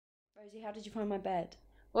Rosie, how did you find my bed?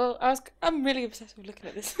 Well, I'm really obsessed with looking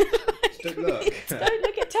at this. Don't look. Don't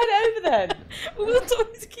look at. Turn it over then. We'll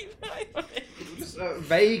always keep an eye on it. Just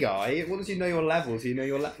vague eye. Once you know your levels, you know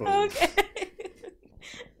your levels. Okay.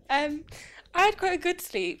 I had quite a good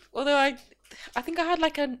sleep, although I think I had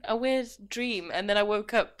like a weird dream, and then I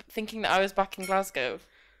woke up thinking that I was back in Glasgow.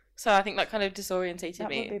 So I think that kind of disorientated That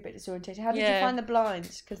me. would be a bit disorientating. How did you find the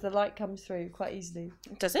blinds? Because the light comes through quite easily.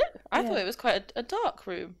 Does it? I thought it was quite a dark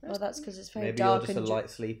room. Well, that's because it's very Maybe dark. you're just a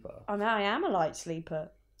light sleeper. Oh, no, I am a light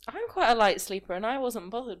sleeper. I'm quite a light sleeper, and I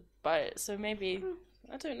wasn't bothered by it, so maybe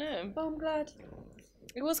I don't know. Well, I'm glad.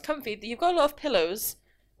 It was comfy. You've got a lot of pillows,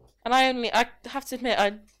 and I have to admit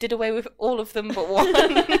I did away with all of them but one.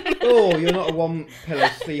 Oh, you're not a one pillow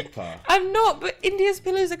sleeper. I'm not, but India's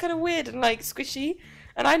pillows are kind of weird and like squishy,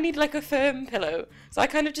 and I need like a firm pillow, so I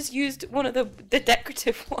kind of just used one of the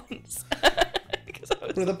decorative ones. One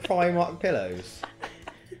of the Primark pillows.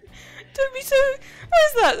 Don't be so. What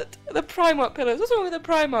is that? The Primark pillows. What's wrong with a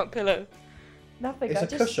Primark pillow? Nothing. It's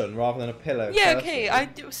a cushion rather than a pillow. Yeah, personally. okay.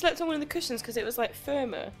 I slept on one of the cushions because it was like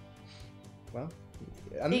firmer. Well,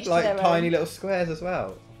 and Each to like their tiny own. little squares as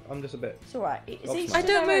well. I'm just a bit. It's alright. It's Gobsmacked. each I to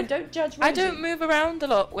don't their own. move- Don't judge Rosie. I don't move around a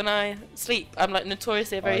lot when I sleep. I'm like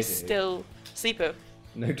notoriously a I very do. still sleeper.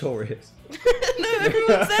 Notorious. No,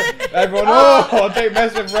 everyone said. Everyone, oh, don't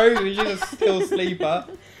mess with Rosie, she's a still sleeper.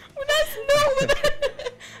 Well, that's not what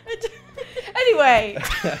I don't- Anyway,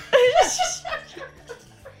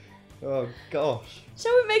 Oh, gosh.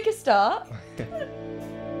 shall we make a start?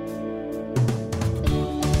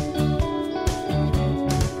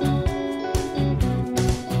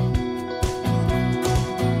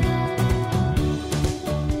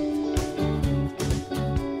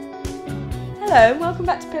 Hello, welcome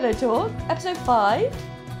back to Pillow Talk, episode 5.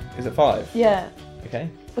 Is it 5? Yeah, Okay.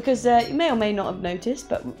 because you may or may not have noticed,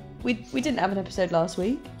 but we didn't have an episode last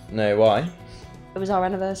week. No, why? It was our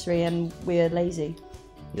anniversary and we're lazy.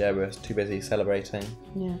 Yeah, we're too busy celebrating.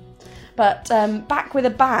 Yeah. But back with a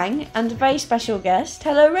bang and a very special guest.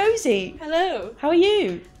 Hello, Rosie. Hello. How are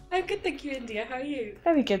you? I'm good, thank you, India. How are you?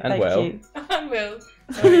 Very good, And thank well. you. I'm Will.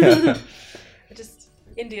 Sorry.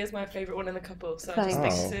 India's my favourite one in the couple, so I just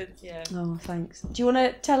Thanks. think yeah. Oh, thanks. Do you want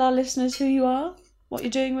to tell our listeners who you are? What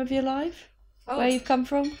you're doing with your life? Oh, Where you've come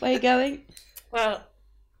from? Where you're going? well,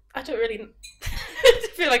 I don't really. I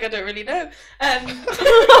feel like I don't really know.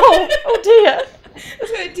 Oh dear.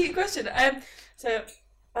 That's quite a deep question. So,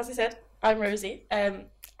 as I said, I'm Rosie.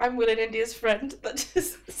 I'm Will and India's friend. That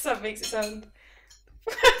just makes it sound.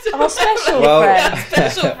 Our special Well- friend. Our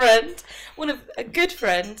special friend. A good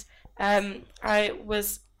friend. I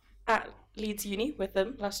was at Leeds Uni with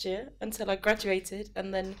them last year until I graduated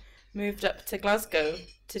and then moved up to Glasgow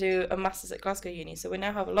to do a master's at Glasgow Uni. So we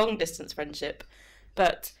now have a long distance friendship,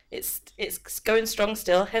 but it's going strong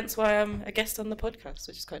still. Hence why I'm a guest on the podcast,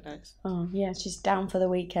 which is quite nice. Oh yeah, she's down for the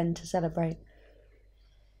weekend to celebrate.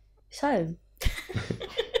 So,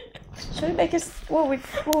 shall we make us? What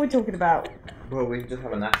are we talking about? Well, we just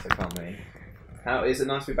have a natter, can't we? How is it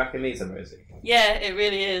nice to be back in Leeds, Rosie? Yeah, it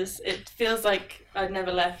really is. It feels like I've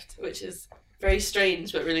never left, which is very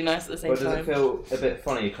strange but really nice at the same But does time. it feel a bit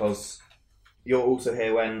funny because you're also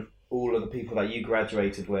here when all of the people that you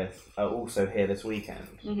graduated with are also here this weekend?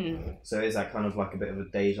 Mm-hmm. So is that kind of like a bit of a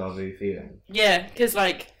deja vu feeling? Yeah, because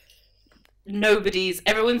like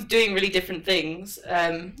everyone's doing really different things,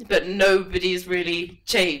 but nobody's really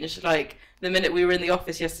changed. Like the minute we were in the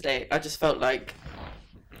office yesterday, I just felt like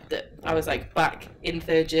that I was like back in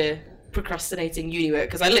third year procrastinating uni work,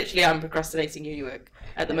 because I literally am procrastinating uni work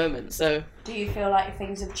at the moment. So Do you feel like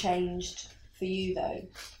things have changed for you though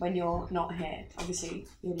when you're not here? Obviously,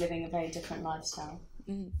 you're living a very different lifestyle.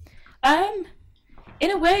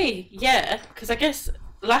 in a way, yeah, because I guess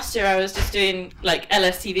last year I was just doing like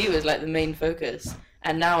LSTV was like the main focus,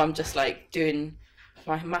 and now I'm just like doing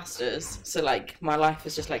my masters, so like my life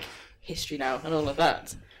is just like history now and all of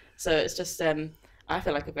that. So it's just I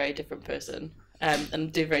feel like a very different person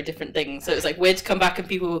and do very different things. So it's like weird to come back and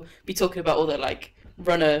people be talking about all the like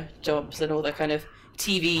runner jobs and all the kind of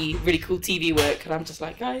really cool TV work, and I'm just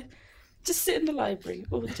like, I just sit in the library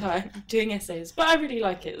all the time doing essays, but I really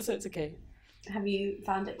like it, so it's okay. Have you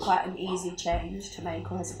found it quite an easy change to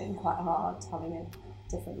make, or has it been quite hard having a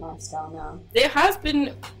different lifestyle now? It has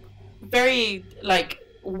been very like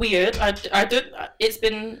weird. I don't. It's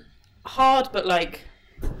been hard, but like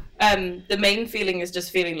the main feeling is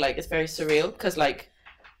just feeling like it's very surreal, because like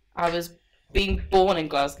I was being born in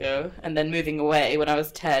Glasgow and then moving away when I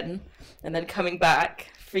was 10, and then coming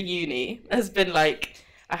back for uni has been like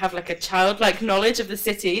I have like a childlike knowledge of the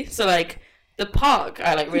city. So like the park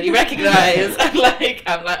I like really recognise. I'm like,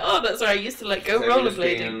 oh, that's where I used to like go So you've just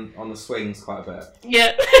rollerblading. been on the swings quite a bit.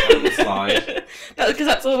 Yeah. On the slide. Because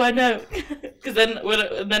that's all I know. Because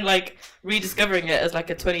then like rediscovering it as like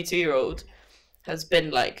a 22-year-old has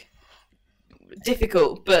been like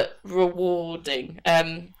difficult but rewarding.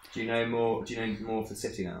 Do you know more of the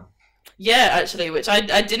city now? Yeah, actually, which I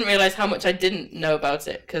didn't realise how much I didn't know about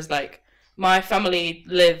it, because like my family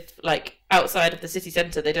live like outside of the city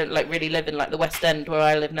centre. They don't like really live in like the West End where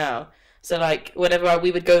I live now. So like whenever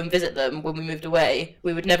we would go and visit them when we moved away,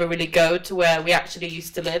 we would never really go to where we actually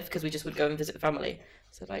used to live, because we just would go and visit family.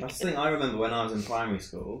 So like that's the thing I remember when I was in primary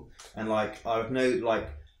school, and like I would know like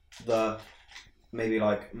the maybe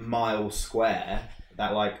like mile square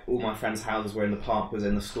that like all my friends' houses were in, the park was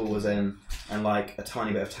in, the school was in, and like a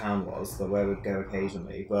tiny bit of town was where we'd go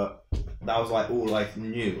occasionally. But that was like all I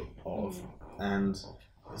knew of, and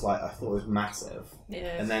it's like I thought it was massive.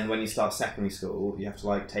 Yeah. And then when you start secondary school, you have to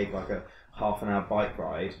like take like a half an hour bike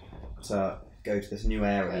ride to go to this new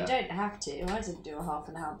area. Well, you don't have to. I didn't do a half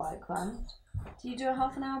an hour bike ride. Do you do a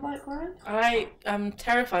half an hour bike ride? I am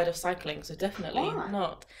terrified of cycling, so definitely Why?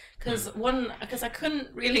 not. Because I couldn't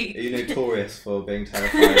really. Are you notorious for being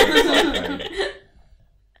terrified of cycling?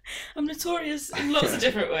 I'm notorious in lots of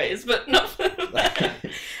different ways, but not for that.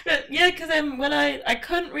 But yeah, because when I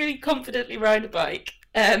couldn't really confidently ride a bike,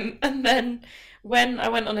 and then when I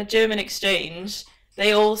went on a German exchange,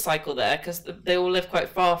 they all cycle there because they all live quite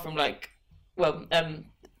far from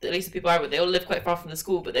at least the people I were, they all live quite far from the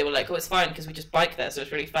school, but they were like, oh, it's fine because we just bike there, so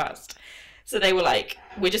it's really fast. So they were like,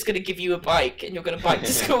 we're just going to give you a bike and you're going to bike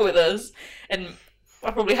to school with us. And I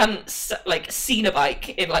probably hadn't like seen a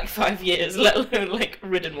bike in like 5 years, let alone like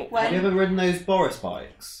ridden one. Have you ever ridden those Boris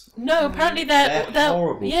bikes? No, apparently they're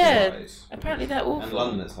horrible to ride. Apparently they're awful. And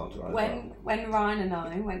London it's hard to ride. When Ryan and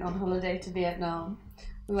I went on holiday to Vietnam,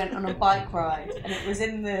 we went on a bike ride, and it was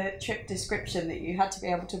in the trip description that you had to be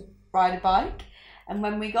able to ride a bike. And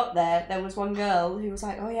when we got there was one girl who was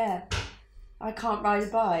like, oh yeah, I can't ride a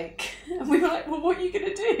bike. And we were like, well, what are you going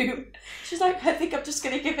to do? She's like, I think I'm just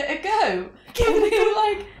going to give it a go. And we were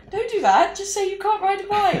like, don't do that. Just say you can't ride a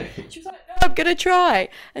bike. She was like, no, I'm going to try.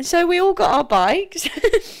 And so we all got our bikes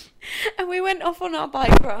and we went off on our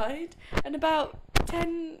bike ride, and about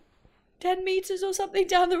 10 metres or something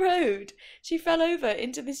down the road, she fell over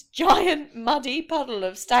into this giant muddy puddle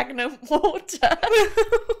of stagnant water.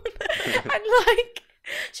 And like,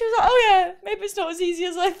 she was like, oh yeah, maybe it's not as easy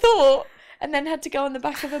as I thought. And then had to go on the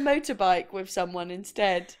back of a motorbike with someone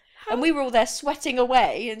instead. And we were all there sweating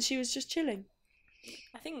away, and she was just chilling.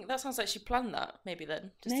 I think that sounds like she planned that, maybe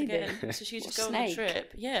then. Just Maybe. to get in. So she just go on snake. the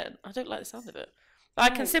trip. Yeah, I don't like the sound of it.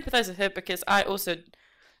 But I can sympathise with her because I also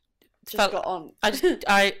Got on.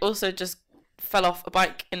 I also just fell off a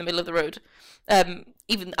bike in the middle of the road.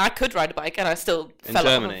 Even I could ride a bike, and I still fell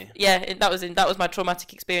Germany? off. Yeah, that was my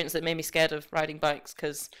traumatic experience that made me scared of riding bikes,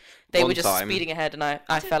 because they One were just time- speeding ahead, and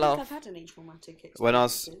I fell I've off. had any traumatic experiences. When I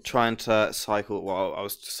was trying to cycle, well, I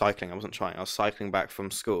was cycling. I wasn't trying. I was cycling back from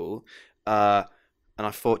school, and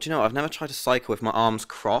I thought, you know, I've never tried to cycle with my arms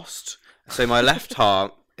crossed. So my left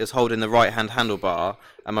arm is holding the right-hand handlebar,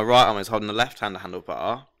 and my right arm is holding the left-hand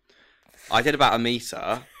handlebar. I did about a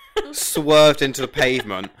metre, swerved into the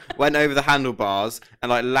pavement, went over the handlebars,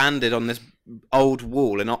 and like landed on this old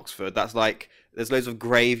wall in Oxford. That's like, there's loads of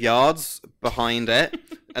graveyards behind it,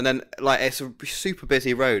 and then like it's a super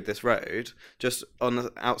busy road. This road just on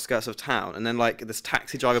the outskirts of town, and then like this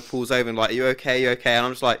taxi driver pulls over and like, "Are you okay? You okay?" And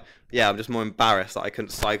I'm just like, "Yeah, I'm just more embarrassed that I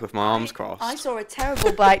couldn't cycle with my arms crossed." I saw a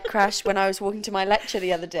terrible bike crash when I was walking to my lecture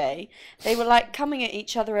the other day. They were like coming at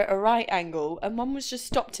each other at a right angle, and one was just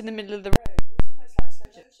stopped in the middle of the road. It was almost like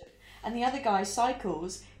slow motion. And the other guy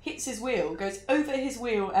cycles, hits his wheel, goes over his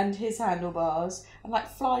wheel and his handlebars, and like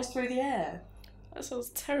flies through the air. That sounds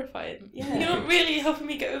terrifying. Yeah. You're not really helping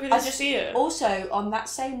me get over this fear. Also, on that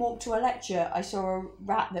same walk to a lecture, I saw a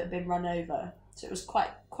rat that had been run over. So it was quite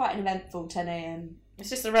an eventful 10 a.m. It's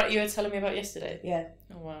just the rat you were telling me about yesterday. Yeah.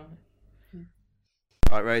 Oh wow.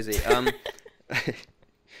 Right, Rosie.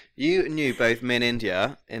 You knew both me and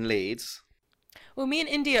India in Leeds. Well, me and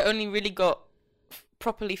India only really got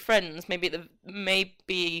properly friends. Maybe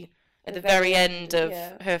at the very end of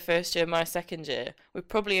her first year, my second year. We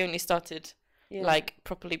probably only started like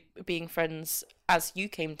properly being friends as you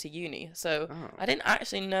came to uni. So I didn't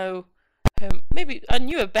actually know her. Maybe I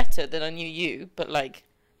knew her better than I knew you, but like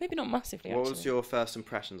maybe not massively. What was your first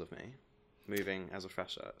impressions of me, moving as a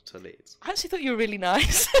fresher to Leeds? I actually thought you were really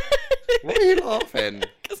nice. What are you laughing?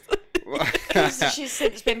 Because she's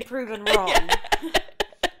since been proven wrong. Yeah.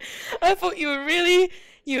 I thought you were really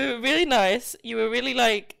nice. You were really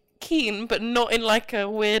like keen, but not in like a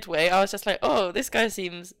weird way. I was just like, oh, this guy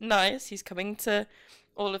seems nice. He's coming to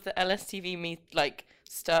all of the LSTV like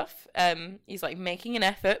stuff. He's like making an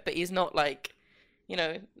effort, but he's not like, you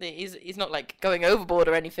know, he's not like going overboard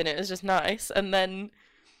or anything. It was just nice. And then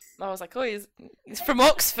I was like, oh, he's from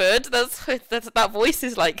Oxford. That voice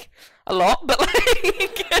is like a lot, but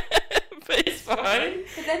like, but it's fine.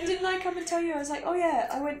 But then didn't I come and tell you? I was like, oh yeah,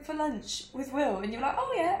 I went for lunch with Will, and you were like,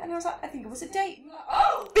 oh yeah, and I was like, I think it was a date. And you were like,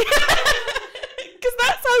 oh, because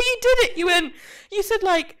that's how you did it. You said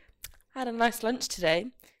like, I had a nice lunch today,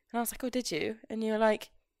 and I was like, oh, did you? And you were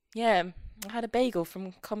like, yeah, I had a bagel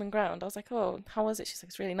from Common Ground. I was like, oh, how was it? She's like,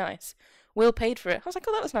 it's really nice. Will paid for it. I was like,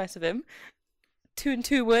 oh, that was nice of him. 2 and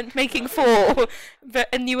 2 weren't making 4,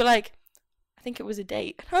 and you were like, I think it was a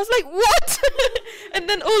date. And I was like, what? And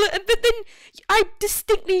then but then I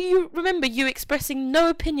distinctly remember you expressing no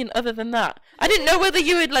opinion other than that. I didn't know whether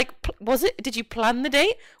you had like, did you plan the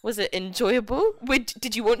date? Was it enjoyable?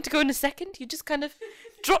 Did you want to go in a second? You just kind of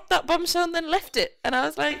dropped that bombshell and then left it. And I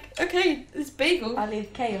was like, okay, this bagel. I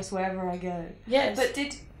leave chaos wherever I go. Yes.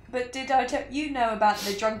 But did I tell you know about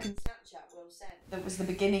the drunken Snapchat Will sent? That was the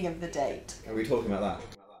beginning of the date. Are we talking about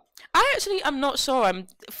that? I'm not sure I'm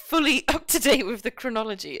fully up to date with the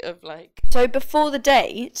chronology of like. So before the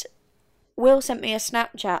date, Will sent me a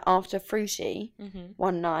Snapchat after Fruity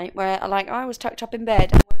one night where I was tucked up in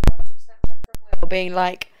bed and woke up to a Snapchat from Will being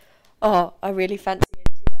like, oh, I really fancy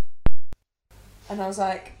India. And I was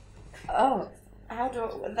like, oh, I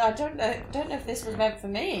don't know if this was meant for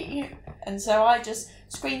me. And so I just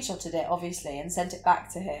screenshotted it, obviously, and sent it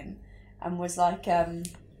back to him and was like, do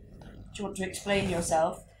you want to explain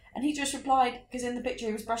yourself? And he just replied, because in the picture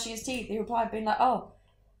he was brushing his teeth, he replied being like, oh,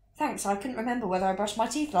 thanks, I couldn't remember whether I brushed my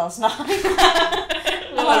teeth last night.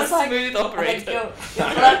 And I was like, smooth operator.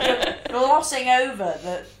 You're glossing over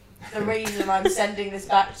the reason I'm sending this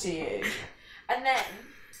back to you. And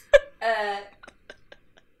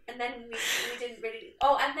then we didn't really...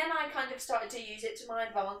 Oh, and then I kind of started to use it to my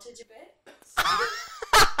advantage a bit.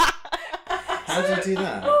 How did you do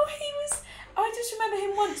that? Oh, I just remember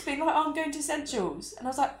him once being like, oh, I'm going to Essentials. And I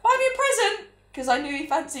was like, buy me a present! Because I knew he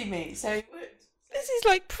fancied me, so... This is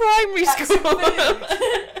like primary school. This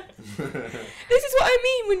is what I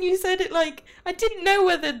mean when you said it, like, I didn't know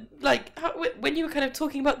whether, like, when you were kind of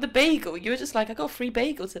talking about the bagel, you were just like, I got a free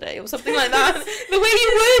bagel today, or something like that. The way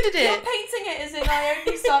you worded it. You're painting it as in I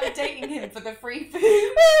only started dating him for the free food.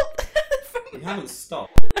 You haven't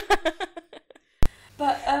stopped.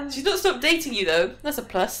 But, she's not stopped dating you, though. That's a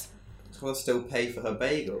plus. I'll still pay for her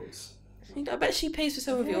bagels. I bet she pays for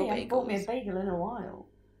some of your I bagels. bought me a bagel in a while.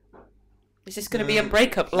 Is this going to be a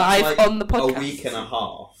breakup live on the podcast? A week and a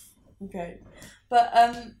half. Okay. But,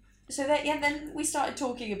 so then we started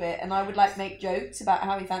talking a bit, and I would, like, make jokes about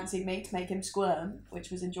how he fancied me to make him squirm,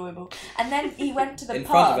 which was enjoyable. And then he went to the pub. In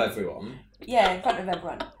front of everyone? Yeah, in front of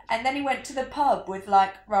everyone. And then he went to the pub with,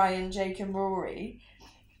 like, Ryan, Jake and Rory.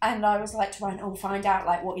 And I was like to Ryan, oh, find out,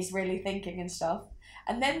 like, what he's really thinking and stuff.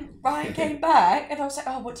 And then Ryan came back, and I was like,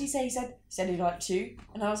 oh, what did he say? He said he liked you.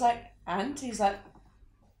 And I was like, and? He's like,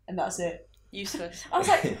 and that's it. Useless. I was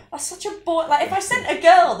like, that's such a bore. Like, if I sent a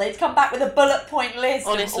girl, they'd come back with a bullet point list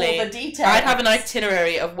Honestly, of all the details. I'd have an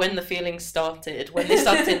itinerary of when the feelings started, when they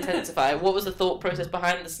started to intensify. What was the thought process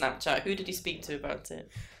behind the Snapchat? Who did he speak to about it?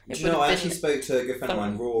 Do you know, I actually spoke to a good friend of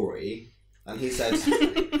mine, Rory, and he said,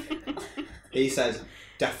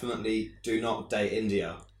 definitely do not date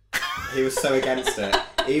India. He was so against it,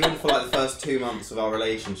 even for like the first 2 months of our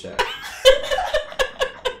relationship.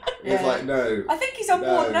 He was like, no. I think he's on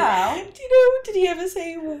board now. Do you know, did he ever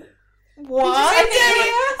say why?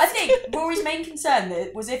 I think Rory's main concern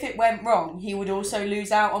was if it went wrong, he would also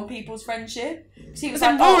lose out on people's friendship. He was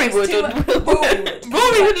like, Rory would.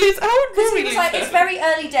 Rory would lose out. Because he was like, it's very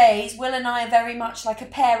early days. Will and I are very much like a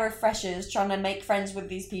pair of freshers trying to make friends with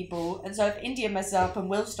these people. And so if India messes up and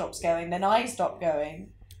Will stops going, then I stop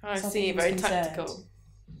going. I see, very tactical.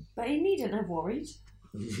 But he needn't have worried.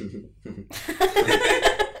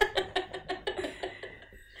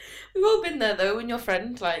 We've all been there though, when your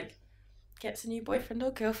friend like gets a new boyfriend or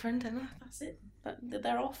girlfriend and that's it.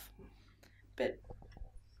 They're off. But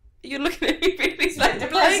you're looking at me really like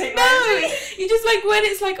depressing. No, you just like when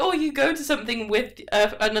it's like, oh, you go to something with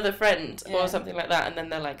another friend or something like that, and then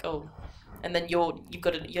they're like, oh, and then you're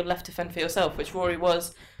left to fend for yourself, which Rory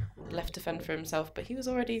was left to fend for himself, but he was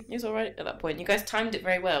alright at that point. You guys timed it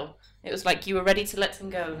very well. It was like you were ready to let him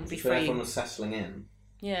go and be free. Everyone was settling in.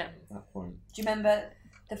 Yeah. At that point. Do you remember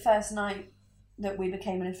the first night that we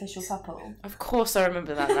became an official couple? Of course I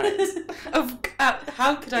remember that night.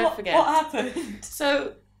 How could I forget? What happened?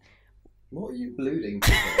 So... What are you alluding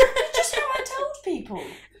to? Just how I told people.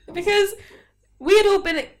 because we had all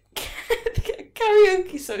been at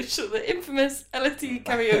karaoke social, the infamous LSD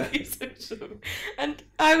karaoke social, and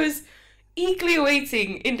I was eagerly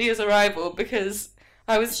awaiting India's arrival because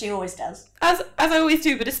She always does. as I always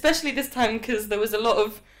do, but especially this time because there was a lot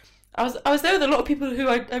of I was there with a lot of people who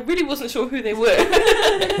I really wasn't sure who they were.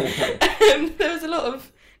 There was a lot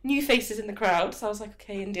of new faces in the crowd, so I was like,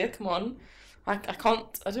 okay, India, come on. I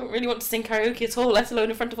don't really want to sing karaoke at all, let alone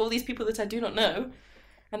in front of all these people that I do not know.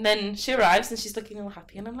 And then she arrives and she's looking all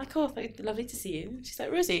happy, and I'm like, oh, lovely to see you. And she's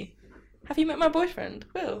like, Rosie, have you met my boyfriend,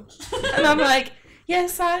 Will? And I'm like,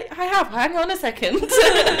 yes, I have. Hang on a second.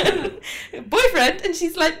 Boyfriend? And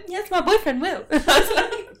she's like, yes, my boyfriend, Will. And I was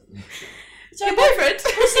like, So your boyfriend?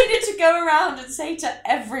 proceeded to go around and say to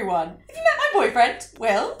everyone, have you met my boyfriend,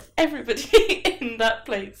 Will? Everybody in that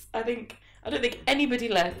place. I don't think anybody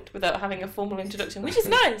left without having a formal introduction, which is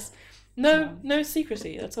nice. No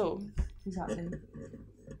secrecy at all. Exactly.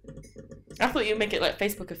 I thought you'd make it like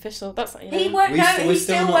Facebook official. That's like, He won't. We're He still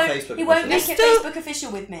still not won't. Facebook He won't official. make it Still- Facebook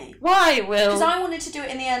official with me. Why, Will? Because I wanted to do it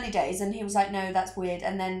in the early days, and he was like, "No, that's weird."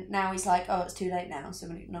 And then now he's like, "Oh, it's too late now, so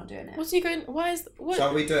we're not doing it." What's he going? Why is what?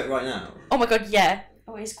 Shall we do it right now? Oh my god, yeah.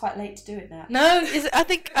 Oh, it's quite late to do it now. No, I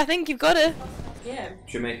think you've got to. Yeah.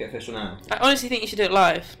 Should we make it official now? I honestly think you should do it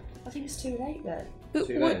live. I think it's too late though. But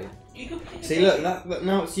Too what- late. You can pick See, look, that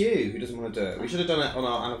now it's you who doesn't want to do it. We should have done it on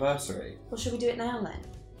our anniversary. Well, should we do it now then?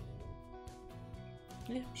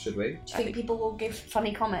 Should we? Do you think people will give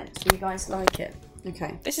funny comments? Do you guys like it?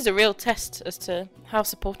 Okay. This is a real test as to how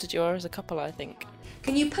supported you are as a couple, I think.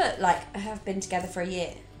 Can you put like I have been together for a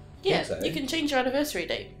year? Yeah, so. you can change your anniversary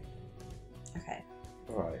date. Okay.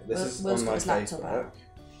 Alright, this is Will's on got my his laptop Facebook. out.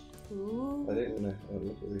 Ooh. I don't even know. Oh,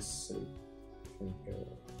 look at this suit.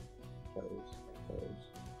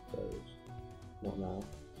 Close. Not now.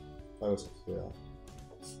 Close. Yeah.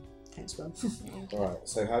 Thanks, Will. Alright,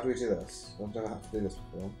 so how do we do this? I've never had to do this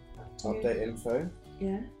before. Update info.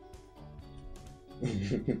 Yeah.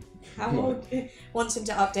 How old? Wants him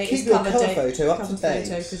to update his Keep your cover cover date. photo up Cover to date.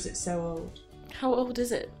 photo because it's so old. How old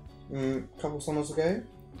is it? Couple summers ago.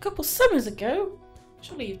 A couple summers ago.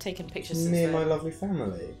 Surely you've taken pictures since Me and my then. lovely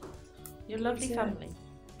family. Your lovely Yeah. family.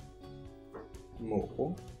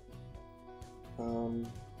 More. Do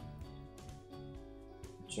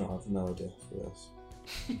you know, I have no idea for this.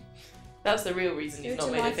 That's the real reason Do you've it not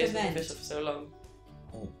to made a life Facebook event. official for so long.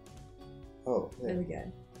 Oh, There yeah. we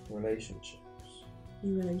go. Relationships.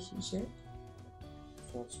 New relationship.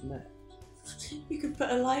 First met. You could put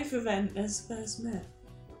a life event as first met.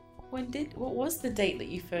 What was the date that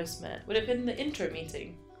you first met? Would it have been the intro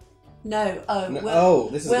meeting? No. Oh. No, Will,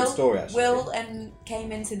 this is a good story actually. Will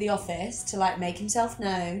came into the office to like make himself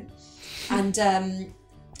known, and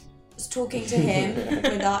was talking to him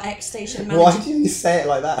with our ex-station manager. Why did you say it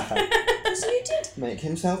like that? So you did. Make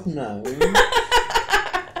himself known.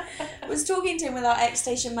 Was talking to him with our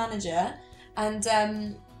ex-station manager,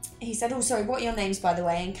 and he said, "Oh, sorry, what are your names, by the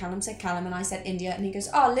way?" And Callum said Callum, and I said India, and he goes,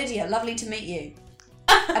 "Oh, Lydia, lovely to meet you."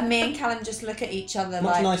 And me and Callum just look at each other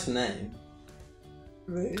Much like nicer name.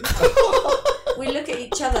 rude. We look at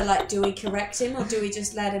each other like, do we correct him or do we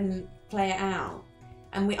just let him play it out?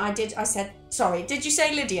 And I said, sorry, did you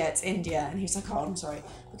say Lydia? It's India. And he was like, oh, I'm sorry.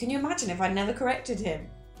 But can you imagine if I never corrected him?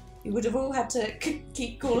 You would have all had to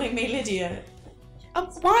keep calling me Lydia.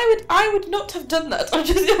 I would not have done that. I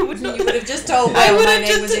would not. You would have just told I Will would my have name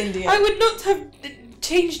just. was India. I would not have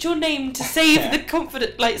changed your name to save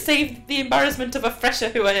the save the embarrassment of a fresher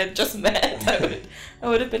who I had just met. I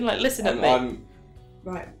would have been like, listen at me.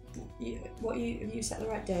 Right. Have you set the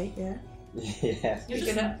right date? Yeah. Yeah.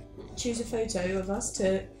 You're gonna choose a photo of us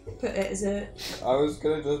to put it as a. I was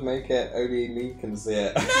gonna just make it only me can see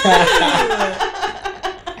it.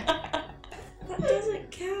 That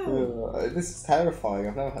doesn't count. This is terrifying.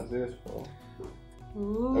 I've never had to do this before.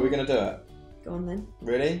 Ooh. Are we gonna do it? Go on then.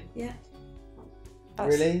 Really? Yeah.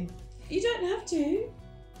 Really? You don't have to.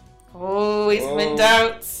 Oh, he's Whoa. in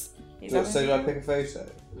doubts. He's So having- do I pick a photo?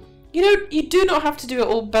 You do not have to do it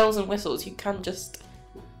all bells and whistles. You can just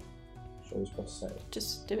Should I just press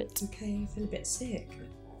save? do it. Okay, I feel a bit sick.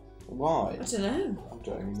 Why? I don't know. I'm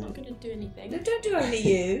doing I'm not it. gonna do anything. No, don't do only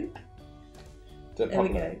you. Do it There we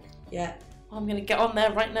public. go. Yeah. I'm gonna get on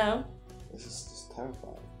there right now. This is just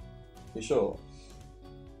terrifying. You sure?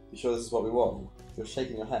 You sure this is what we want? You're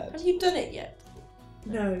shaking your head. Have you done it yet?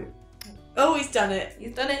 No. Oh, he's done it.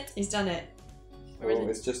 You've done it. He's done it. Or is Oh, it?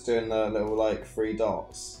 it's just doing the little like 3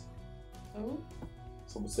 dots. Oh,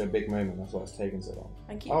 It's obviously a big moment. That's why it's taken so long.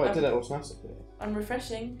 I keep. Oh, it did it automatically. I'm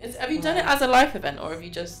refreshing. Have you done it as a live event or have you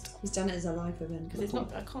just? He's done it as a live event. Because it's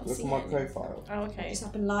not. I can't Look see at my it. profile. Oh, okay. It's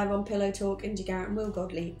happened live on Pillow Talk, India Garrett and Will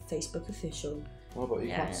Godley, Facebook official. Oh, but you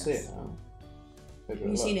can't see it now. Have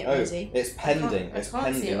you seen it, Oh, Rosie? it's pending. I It's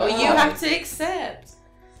can't see pending. it. Oh, you have to accept.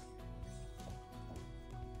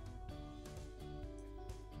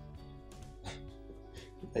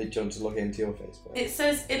 Hey, do you want to log into your Facebook? It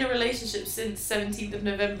says in a relationship since 17th of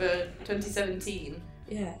November 2017,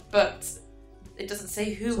 Yeah. but it doesn't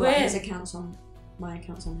say who So where. his account's on. My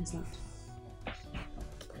account's on his left.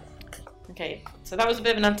 Okay, so that was a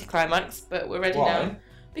bit of an anticlimax, but we're ready Why? now.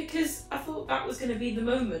 Because I thought that was going to be the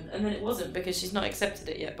moment, and then it wasn't because she's not accepted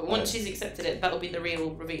it yet. But once she's accepted it, that'll be the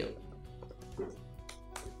real reveal.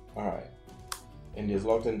 Alright. India's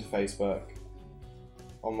logged into Facebook.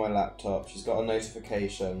 On my laptop, she's got a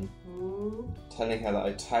notification Ooh. telling her that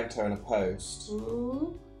I tagged her in a post.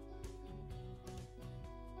 Ooh.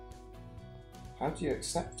 How do you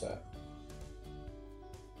accept it?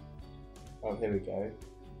 Oh, here we go.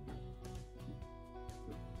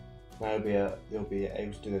 Now you'll be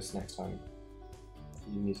able to do this next time.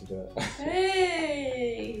 You need to do it.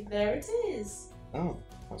 Hey, there it is. Oh,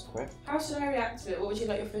 that's quick. How should I react to it? What would you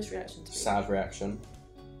like your first reaction to be? Sad reaction.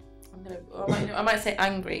 I might say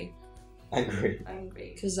angry. Angry.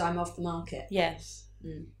 Angry. Because I'm off the market. Yes.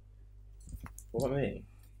 What me?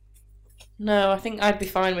 No, I think I'd be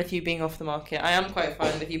fine with you being off the market. I am quite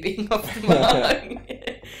fine with you being off the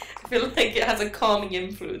market. I feel like it has a calming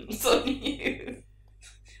influence on you.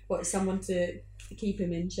 What, someone to keep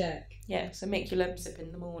him in check? Yeah, so make your lemon sip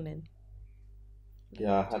in the morning.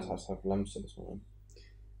 Yeah, I had to have lemon sip this morning.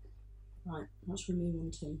 Right, what should we move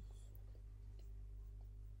on to?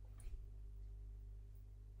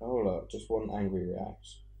 Oh look, just one angry react.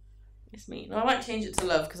 It's me. No, I might change it to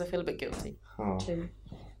love because I feel a bit guilty. Oh, Two.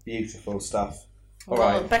 beautiful stuff. Well,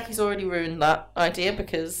 Alright. Becky's already ruined that idea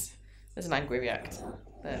because there's an angry react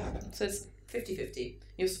there. So it's 50-50.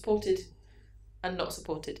 You're supported and not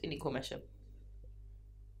supported in equal measure.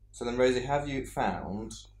 So then, Rosie, have you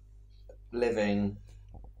found living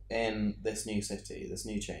in this new city, this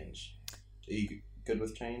new change? Are you good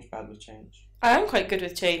with change, bad with change? I am quite good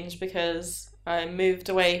with change because I moved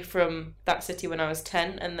away from that city when I was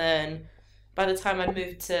 10, and then by the time I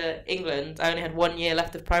moved to England, I only had 1 year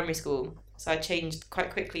left of primary school. So I changed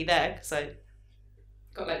quite quickly there because I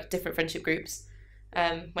got like different friendship groups.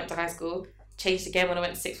 Went to high school, changed again when I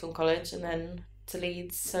went to sixth form college, and then to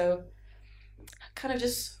Leeds. So I kind of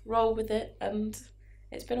just roll with it, and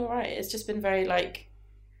it's been alright. It's just been very like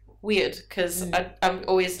weird because I'm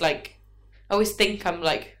always like, I always think I'm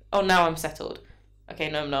like, oh, now I'm settled. Okay,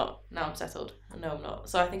 no, I'm not. Now I'm settled. No, I'm not.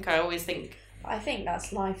 So I think I always think. I think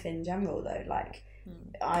that's life in general, though. Like,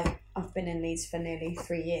 I've been in Leeds for nearly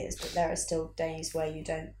 3 years, but there are still days where you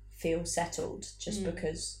don't feel settled just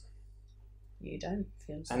because you don't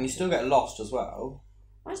feel settled. And you still get lost as well.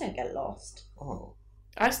 I don't get lost. Oh.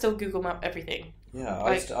 I still Google Map everything. Yeah,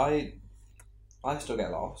 Like- I still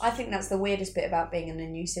get lost. I think that's the weirdest bit about being in a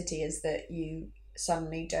new city is that you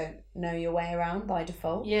suddenly don't know your way around by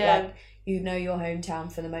default. Yeah. Like, you know your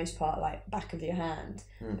hometown for the most part, like, back of your hand.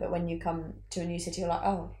 But when you come to a new city, you're like,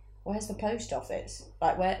 oh, where's the post office?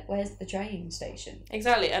 Like, where's the train station?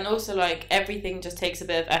 Exactly. And also, like, everything just takes a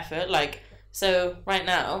bit of effort. Like, so right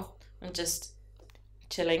now, I'm just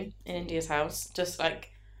chilling in India's house. Just,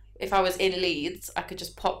 like, if I was in Leeds, I could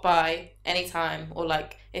just pop by anytime. Or,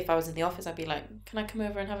 like, if I was in the office, I'd be like, can I come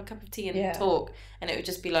over and have a cup of tea and talk? And it would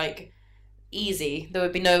just be, like, easy. There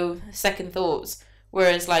would be no second thoughts.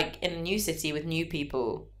 Whereas, like, in a new city with new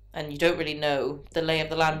people, and you don't really know the lay of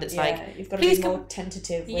the land, it's like, you've got to please be more come-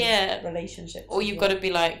 tentative with relationships. or you've got to be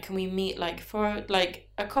like, can we meet, like, for, like,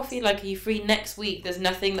 a coffee? Like, are you free next week? There's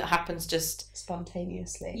nothing that happens just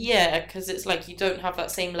spontaneously. Yeah, because it's like you don't have that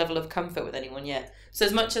same level of comfort with anyone yet. So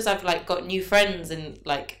as much as I've, like, got new friends and,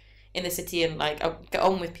 like, in the city and, like, I get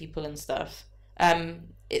on with people and stuff, I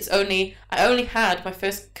only had my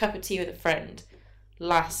first cup of tea with a friend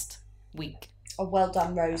last week. Oh, well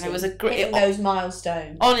done, Rosie. It was a great hitting those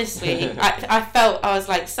milestones. Honestly, I felt I was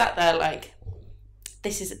like sat there like,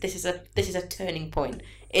 this is a turning point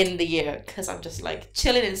in the year because I'm just like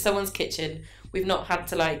chilling in someone's kitchen. We've not had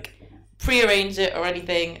to like prearrange it or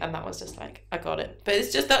anything, and that was just like I got it. But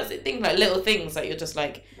it's just that's the thing, like little things like you're just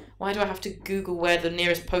like, why do I have to Google where the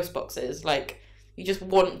nearest post box is? Like you just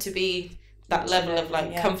want to be that level of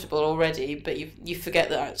like comfortable already, but you forget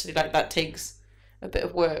that actually like that takes a bit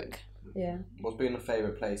of work. Yeah. What's been a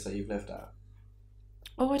favourite place that you've lived at?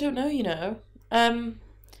 Oh, I don't know, you know.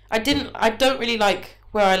 I don't really like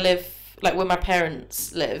where I live, like where my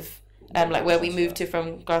parents live, like where we moved to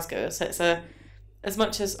from Glasgow. So it's as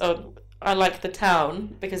much as I like the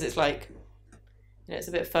town because it's like, you know, it's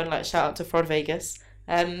a bit fun, like shout out to Fraud Vegas.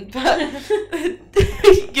 But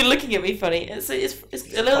you're looking at me funny. It's a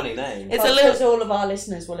little funny name. It's Well, a little. because all of our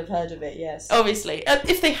listeners will have heard of it. Yes. Obviously,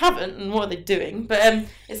 if they haven't, and what are they doing? But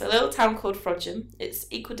it's a little town called Frodsham. It's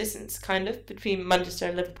equal distance, kind of, between Manchester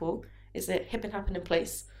and Liverpool. It's a hip and happening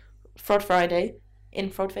place. Frod Friday in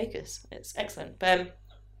Frod Vegas. It's excellent. But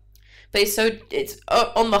it's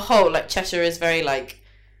on the whole, like, Cheshire is very, like,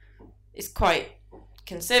 it's quite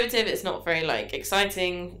conservative. It's not very, like,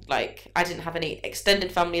 exciting. Like, I didn't have any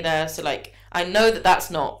extended family there, so, like, I know that's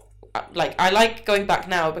not, like, I like going back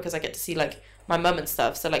now because I get to see, like, my mum and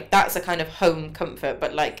stuff, so, like, that's a kind of home comfort,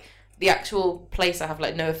 but, like, the actual place I have,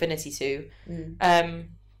 like, no affinity to.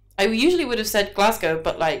 I usually would have said Glasgow,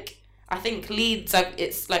 but, like, I think Leeds,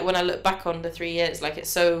 it's, like, when I look back on the 3 years, like, it's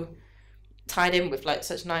so tied in with, like,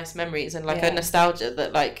 such nice memories and, like, a nostalgia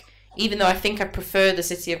that, like, even though I think I prefer the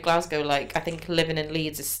city of Glasgow, like, I think living in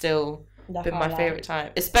Leeds is still been my favourite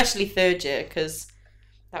time, especially third year, because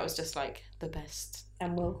that was just, like, the best.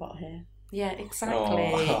 And Will got here. Yeah,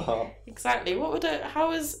 exactly. Exactly.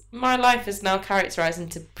 How is my life is now characterised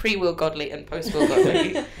into pre-Will Godley and post-Will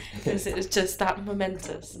Godley, because it was just that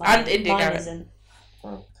momentous. And India mine Garrett. isn't.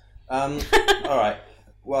 All right.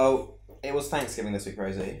 Well, it was Thanksgiving this week,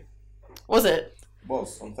 Rosie. Was it?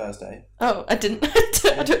 Was on Thursday. Oh, I didn't.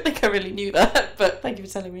 I don't think I really knew that, but thank you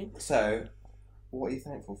for telling me. So, what are you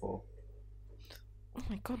thankful for? Oh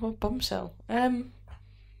my god, what a bombshell.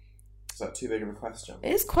 Is that too big of a question?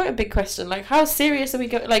 It is quite a big question. Like, how serious are we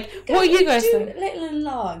going? Like, what are you guys do think? little and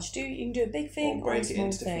large. You can do a big thing Or or a break it small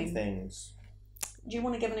into different thing. things. Do you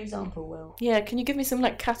want to give an example, Will? Yeah, can you give me some,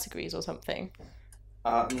 like, categories or something?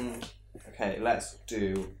 Okay, let's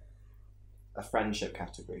do a friendship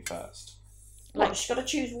category first. Like, she's got to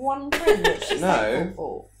choose one friend that she's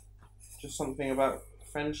thankful for. Just something about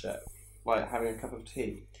friendship, like having a cup of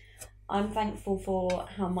tea. I'm thankful for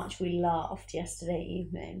how much we laughed yesterday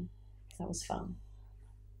evening. That was fun.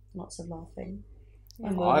 Lots of laughing.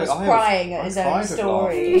 And Will was crying at his own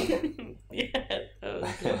story. Yeah, that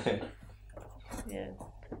was good. Yeah.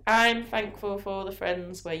 I'm thankful for the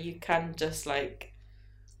friends where you can just, like,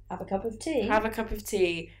 Have a cup of tea. have a cup of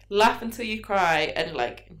tea, laugh until you cry, and,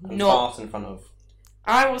 like, And not... fart in front of.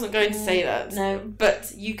 I wasn't going to say that. No.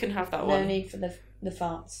 But you can have that one. No need for the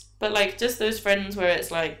farts. But, like, just those friends where it's,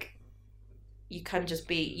 like, you can just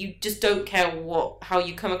be... You just don't care how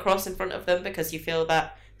you come across in front of them because you feel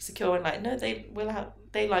that secure and, like, no, they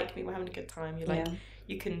like me, we're having a good time. You're like,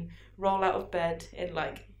 you can roll out of bed in,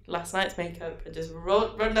 like, last night's makeup and just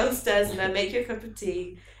run downstairs and then make you a cup of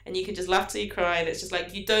tea and you can just laugh till you cry, and it's just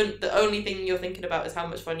like the only thing you're thinking about is how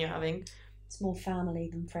much fun you're having. It's more family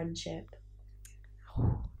than friendship.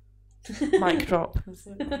 Mic drop.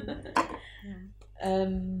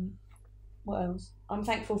 What else? I'm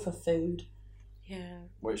thankful for food. Yeah.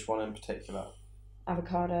 Which one in particular?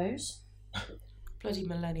 Avocados. Bloody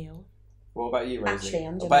millennial. What about you, Rosie? Actually,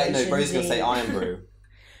 I'm Rosie's going to say Iron Brew.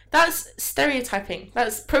 That's stereotyping.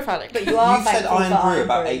 That's profiling. But you are You've said thankful for Iron Brew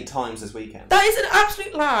about Brew. 8 times this weekend. That is an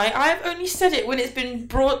absolute lie. I've only said it when it's been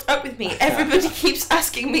brought up with me. Everybody keeps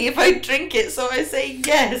asking me if I drink it, so I say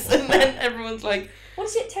yes, and then everyone's like, What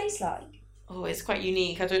does it taste like? "Oh, it's quite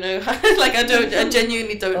unique. I don't know. I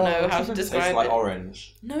genuinely don't know how to It describe tastes like it."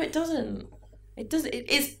 orange. No, it doesn't. It does.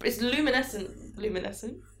 It's luminescent.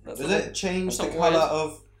 Luminescent. That's Does not- it change the that's not colour word.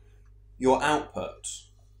 of your output?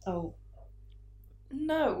 Oh.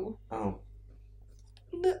 No. Oh.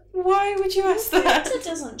 No. Why would you ask that? It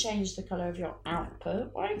doesn't change the colour of your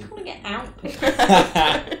output. Why are you calling it output?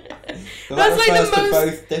 So That's that like the refers to most-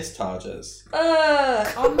 both discharges.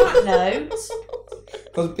 On that note.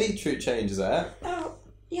 Because beetroot changes it. Oh,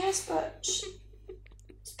 yes, but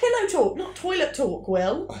it's pillow talk, not toilet talk,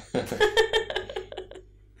 Will.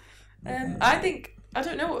 I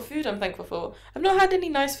don't know what food I'm thankful for. I've not had any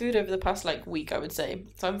nice food over the past, like, week, I would say.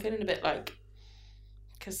 So I'm feeling a bit like...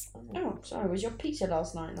 Cause... Oh, sorry, was your pizza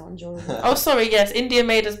last night not enjoyable? Oh, sorry, yes. India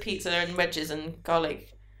made us pizza and wedges and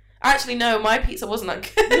garlic. Actually, no, my pizza wasn't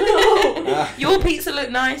that good. No. Your pizza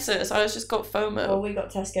looked nicer, so I just got FOMO. Well, we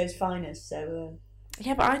got Tesco's finest, so...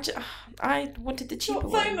 Yeah, but I wanted the cheaper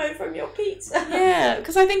Got one. FOMO from your pizza. Yeah,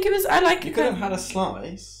 because I think it was... I like You it. could have had a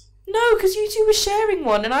slice. No, because you two were sharing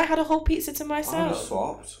one and I had a whole pizza to I would have myself.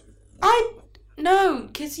 swapped. No,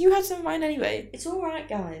 because you had some of mine anyway. It's alright,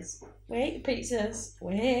 guys. We ate the pizzas.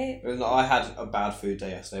 We're here. I had a bad food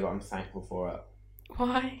day yesterday, but I'm thankful for it.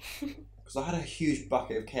 Why? Because I had a huge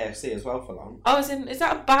bucket of KFC as well for lunch. Oh, is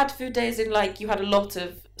that a bad food day? As in, like, you had a lot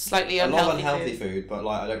of slightly A unhealthy lot of unhealthy food, but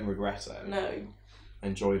like I don't regret it. No. I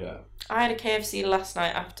enjoyed it. I had a KFC last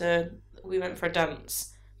night after we went for a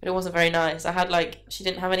dance, but it wasn't very nice. I had, like, she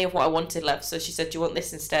didn't have any of what I wanted left, so she said, "Do you want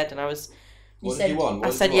this instead?" And I was What did you want? I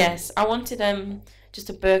said yes. I wanted just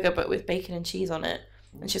a burger but with bacon and cheese on it.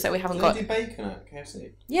 And she was like, we haven't got... Do they do bacon at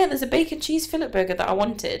KFC? Yeah, there's a bacon cheese fillet burger that I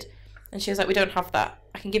wanted. And she was like, we don't have that.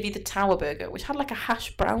 I can give you the tower burger, which had like a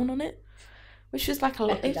hash brown on it. Which was like a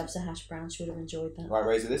lot... Becky loves a hash brown. She would have enjoyed that. Right,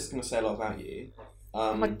 Rosie, this is going to say a lot about you.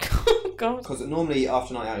 Oh my God. Because normally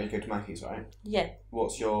after night out you go to Mackey's, right? Yeah.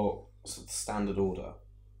 What's your sort of standard order?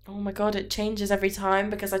 Oh my God, it changes every time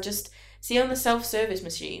because I just... See, on the self-service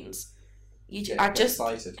machines, I just...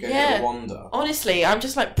 excited. Go yeah. get a Wonder. Honestly, I'm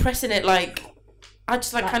just like pressing it like... I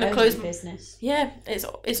just like kind of close my business. Yeah,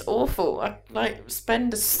 it's awful. I like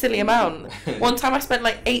spend a silly amount. One time I spent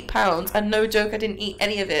like £8 and no joke, I didn't eat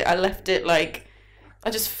any of it. I left it like I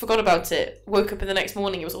just forgot about it. Woke up in the next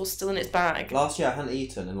morning, it was all still in its bag. Last year I hadn't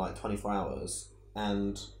eaten in like 24 hours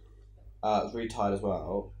and I was really tired as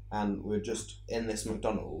well. And we were just in this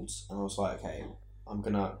McDonald's and I was like, okay, I'm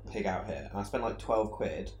gonna pig out here. And I spent like 12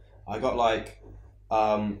 quid. I got like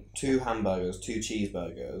 2 hamburgers, 2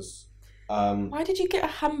 cheeseburgers. Why did you get a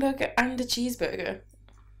hamburger and a cheeseburger?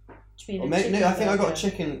 I think I got two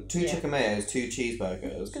chicken mayos, 2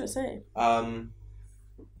 cheeseburgers. I was gonna say.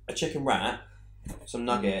 A chicken wrap, some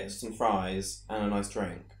nuggets, some fries, and a nice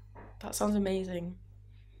drink. That sounds amazing.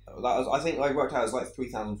 I think I worked out it was like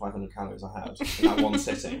 3,500 calories I had in that one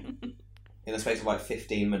sitting, in a space of like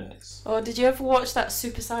 15 minutes. Oh, did you ever watch that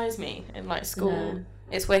Super Size Me in like school? No.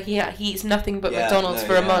 It's where he eats nothing but McDonald's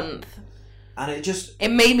for a month. And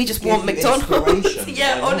it made me just want McDonald's.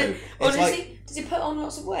 Yeah, honestly, does he put on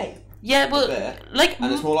lots of weight? Yeah, well, like,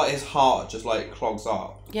 and it's more like his heart just like clogs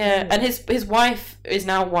up. Yeah, and his wife is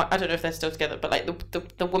now I don't know if they're still together, but like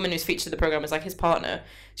the woman who's featured in the program is like his partner.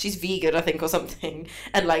 She's vegan, I think, or something,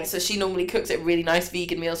 and like so she normally cooks it really nice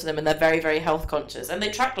vegan meals for them, and they're very, very health conscious, and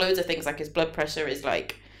they track loads of things like his blood pressure is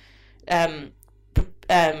like, What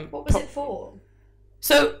was it for?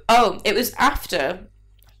 So it was after.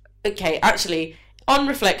 Okay, actually, on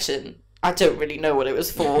reflection, I don't really know what it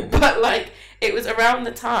was for, but like it was around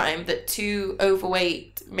the time that 2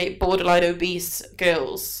 overweight, borderline obese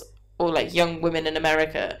girls or like young women in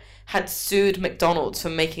America had sued McDonald's for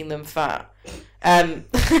making them fat,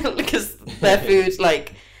 because their food,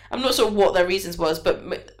 like, I'm not sure what their reasons was,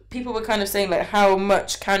 but people were kind of saying like, how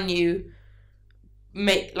much can you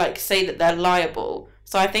say that they're liable?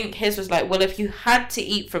 So I think his was like, well, if you had to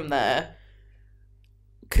eat from there,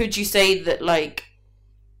 could you say that, like,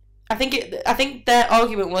 I think their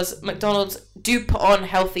argument was McDonald's do put on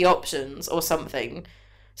healthy options or something.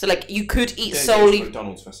 So, like, you could eat solely... Go to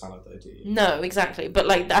McDonald's for salad, though, do you? No, exactly. But,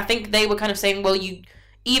 like, I think they were kind of saying, well,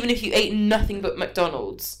 even if you ate nothing but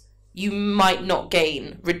McDonald's, you might not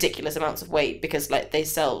gain ridiculous amounts of weight because, like, they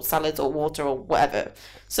sell salads or water or whatever.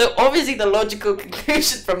 So, obviously, the logical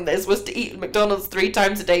conclusion from this was to eat McDonald's 3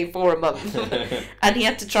 times a day for a month. And he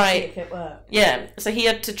had to try... If it worked. Yeah, so he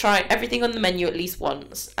had to try everything on the menu at least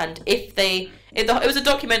once. And it was a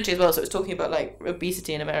documentary as well, so it was talking about, like,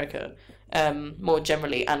 obesity in America, more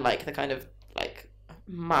generally, and, like, the kind of, like,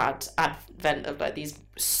 mad advent of, like, these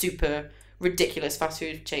super ridiculous fast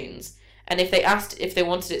food chains. And if they asked if they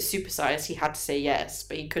wanted it supersized, he had to say yes,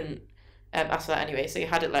 but he couldn't ask for that anyway. So he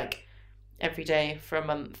had it like every day for a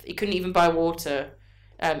month. He couldn't even buy water.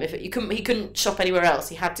 He couldn't shop anywhere else.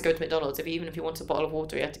 He had to go to McDonald's. Even if he wanted a bottle of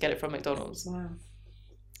water, he had to get it from McDonald's. Wow.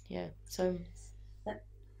 Yeah. So.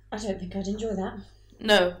 I don't think I'd enjoy that.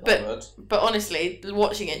 No, but honestly,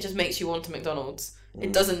 watching it just makes you want a McDonald's.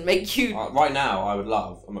 It doesn't make you. Right now, I would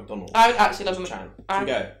love a McDonald's. I would actually love a McDonald's. Should we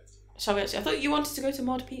go? Shall we actually? I thought you wanted to go to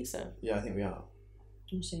Mod Pizza. Yeah, I think we are.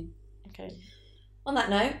 We'll see. Okay. On that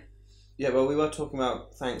note. Yeah, well, we were talking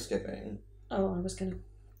about Thanksgiving. Oh, I was going to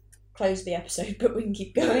close the episode, but we can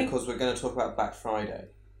keep going. Because we're going to talk about Black Friday.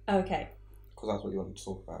 Okay. Because that's what you wanted to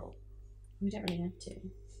talk about. We don't really have to.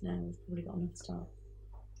 No, we've probably got enough stuff.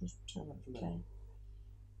 Just turn that for Okay.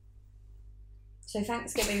 So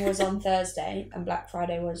Thanksgiving was on Thursday and Black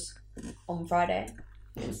Friday was on Friday.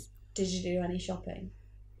 Yes. Did you do any shopping?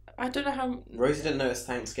 I don't know how... Rosie didn't know it's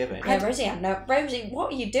Thanksgiving. Yeah, Rosie, Rosie,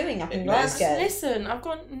 what are you doing up in Glasgow? Listen, I've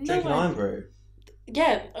got no Drinking Iron Brew.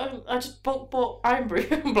 Yeah, I just bought Iron Brew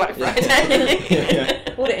on Black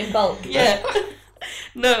Friday. Bought it in bulk. Yeah.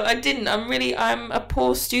 No, I didn't. I'm a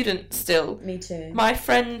poor student still. Me too. My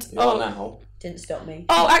friend... You are now. Didn't stop me.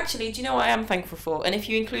 Oh, actually, do you know what I am thankful for? And if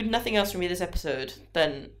you include nothing else from me this episode,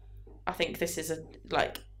 then I think this is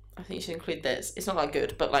I think you should include this. It's not that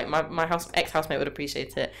good, but like my ex-housemate would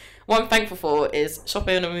appreciate it. What I'm thankful for is Shop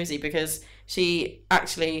Onamuzi, because she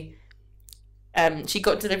actually she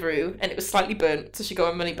got Deliveroo and it was slightly burnt, so she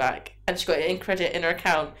got her money back and she got it in credit in her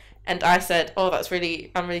account And I said, "Oh,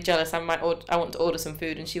 I'm really jealous. I want to order some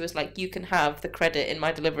food." And she was like, "You can have the credit in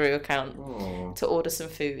my Deliveroo account to order some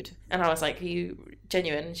food." And I was like, "Are you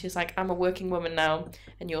genuine?" And she was like, "I'm a working woman now,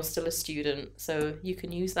 and you're still a student, so you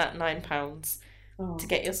can use that £9 to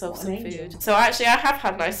get yourself some food." So actually, I have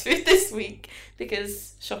had nice food this week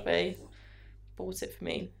because Shoppe bought it for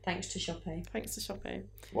me. Thanks to Shoppe.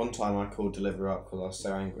 One time I called Deliveroo up because I was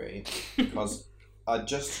so angry because I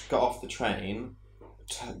just got off the train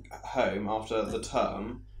home after the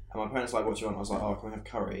term, and my parents were like, "What do you want?" I was like, "Oh, can we have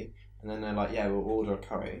curry?" And then they're like, "Yeah, we'll order a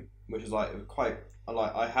curry," which is like quite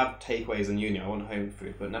like, I have takeaways in uni. I want home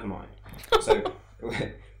food, but never mind. So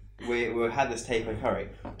we had this takeaway curry.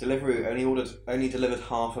 Deliveroo only delivered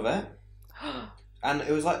half of it, and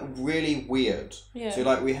it was like really weird. Yeah. So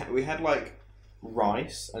like we had like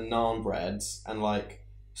rice and naan breads and like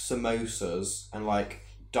samosas and like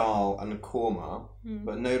dal and a korma,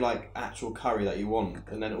 but no like actual curry that you want.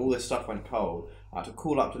 And then all this stuff went cold. I had to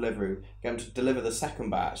call up Deliveroo, get them to deliver the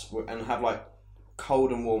second batch and have like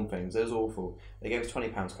cold and warm things. It was awful. They gave us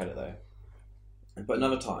 £20 credit though. But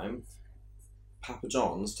another time, Papa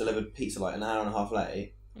John's delivered pizza like an hour and a half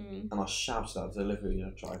late, and I shouted at the delivery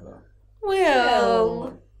driver.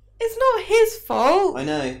 Will, it's not his fault. I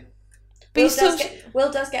know. Will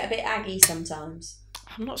does get a bit aggy sometimes.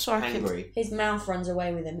 I'm not sure I could. Angry. His mouth runs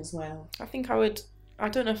away with him as well. I think I would. I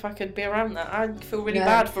don't know if I could be around that. I'd feel really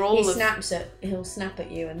bad for all of. He'll snap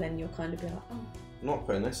at you, and then you'll kind of be like, "Oh." I'm not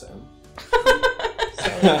putting this in.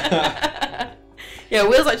 Yeah,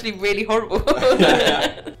 Will's actually really horrible.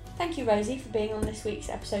 Thank you, Rosie, for being on this week's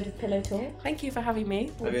episode of Pillow Talk. Thank you for having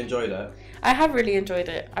me. Have you enjoyed it? I have really enjoyed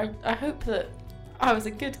it. I hope that I was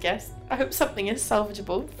a good guest. I hope something is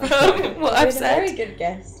salvageable from what I've said. A very good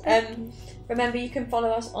guest. Remember, you can follow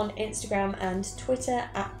us on Instagram and Twitter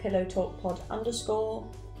at PillowTalkPod_.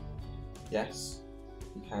 Yes,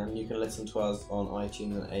 you can. You can listen to us on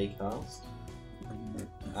iTunes and Acast,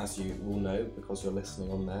 as you will know because you're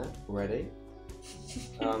listening on there already.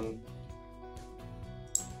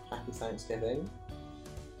 Happy Thanksgiving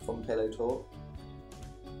from Pillow Talk.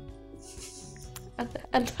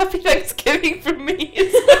 And happy Thanksgiving from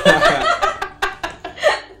me.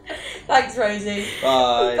 Thanks, Rosie.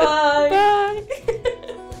 Bye. Bye.